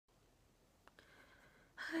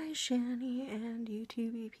Hi, Shanny and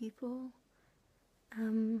YouTube people.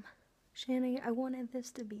 Shanny, I wanted this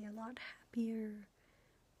to be a lot happier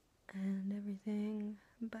and everything,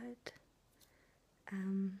 but,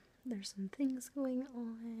 there's some things going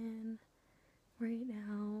on right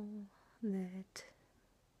now that,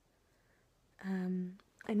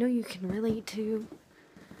 I know you can relate to.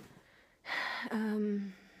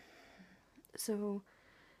 So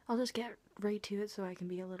I'll just get right to it so I can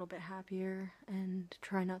be a little bit happier and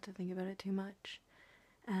try not to think about it too much.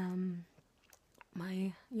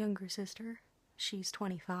 My younger sister, she's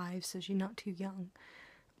 25, so she's not too young.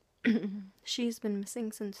 She's been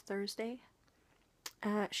missing since Thursday.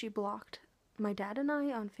 She blocked my dad and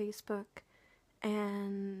I on Facebook,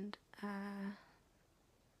 and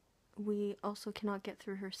we also cannot get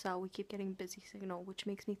through her cell. We keep getting busy signal, which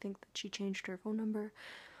makes me think that she changed her phone number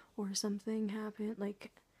or something happened.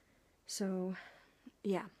 So,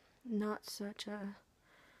 yeah, not such a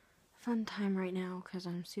fun time right now because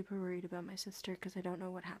I'm super worried about my sister because I don't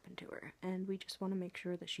know what happened to her, and we just want to make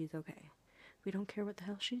sure that she's okay. We don't care what the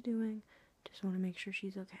hell she's doing, just want to make sure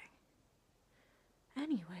she's okay.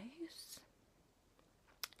 Anyways,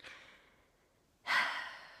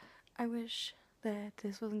 I wish that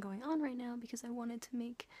this wasn't going on right now because I wanted to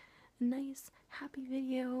make a nice, happy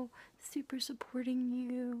video, super supporting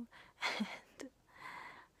you,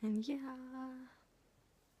 and yeah.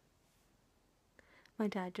 My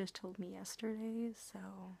dad just told me yesterday, so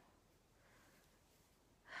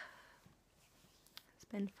it's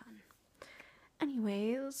been fun.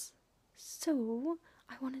 Anyways, so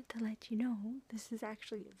I wanted to let you know this is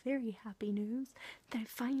actually very happy news that I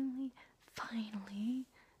finally,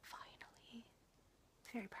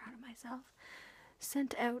 very proud of myself,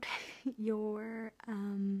 sent out your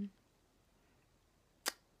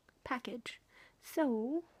package.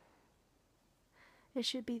 So it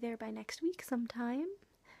should be there by next week sometime.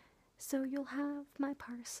 So you'll have my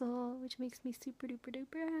parcel, which makes me super duper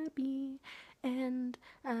duper happy. And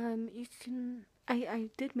you can, I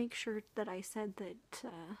did make sure that I said that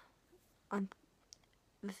on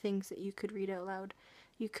the things that you could read out loud,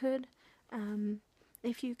 you could,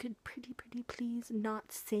 if you could pretty please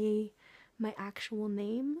not say my actual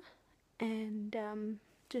name and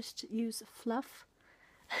just use Fluff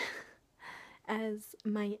as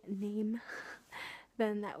my name,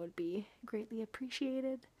 then that would be greatly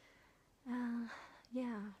appreciated.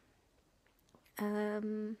 Yeah. I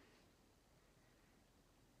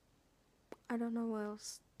don't know what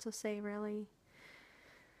else to say, really.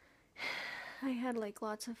 I had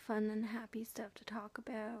lots of fun and happy stuff to talk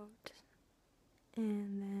about,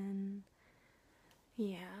 and then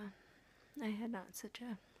yeah, I had not such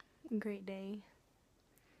a great day,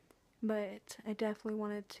 but I definitely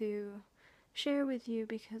wanted to share with you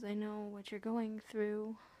because I know what you're going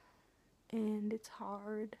through, and it's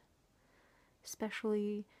hard,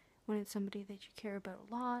 especially when it's somebody that you care about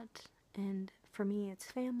a lot, and for me it's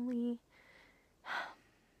family.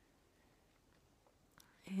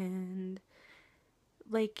 And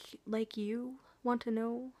like you want to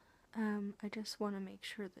know, I just want to make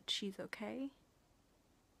sure that she's okay.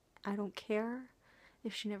 I don't care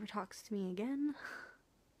if she never talks to me again,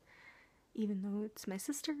 even though it's my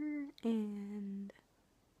sister, and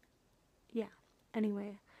yeah.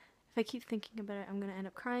 Anyway, if I keep thinking about it, I'm gonna end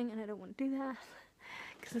up crying, and I don't want to do that,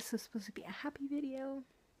 because this was supposed to be a happy video.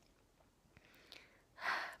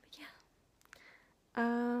 But yeah.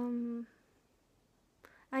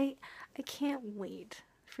 I can't wait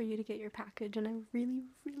for you to get your package, and I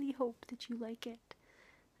really hope that you like it.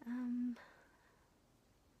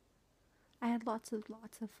 I had lots of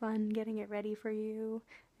fun getting it ready for you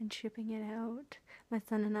and shipping it out. My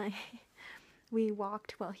son and I, we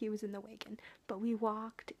walked, well, he was in the wagon, but we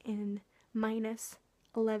walked in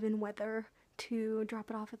 -11 weather to drop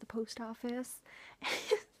it off at the post office.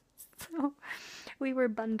 So we were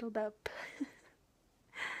bundled up.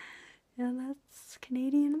 And that's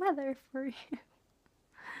Canadian weather for you.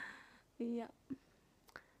 Yeah.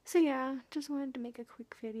 So yeah, just wanted to make a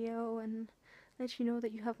quick video and let you know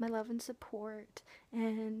that you have my love and support,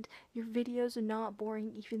 and your videos are not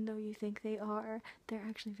boring even though you think they are. They're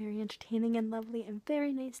actually very entertaining and lovely and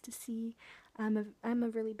very nice to see. I'm a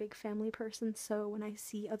really big family person, so when I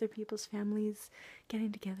see other people's families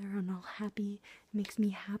getting together and all happy, it makes me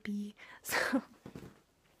happy.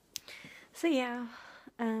 So yeah,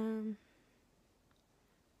 I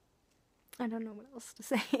don't know what else to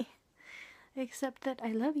say, except that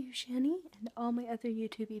I love you, Shanny, and all my other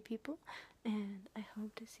YouTube people, and I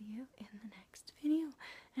hope to see you in the next video,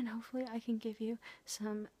 and hopefully I can give you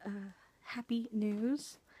some happy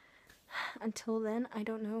news. Until then, I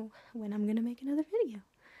don't know when I'm gonna make another video.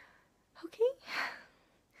 Okay?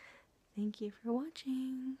 Thank you for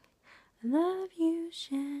watching. I love you,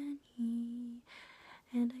 Shanny.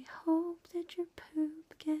 And I hope that your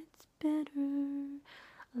poop gets better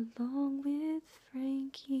along with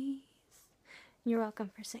Frankie's. You're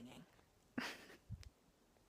welcome for singing.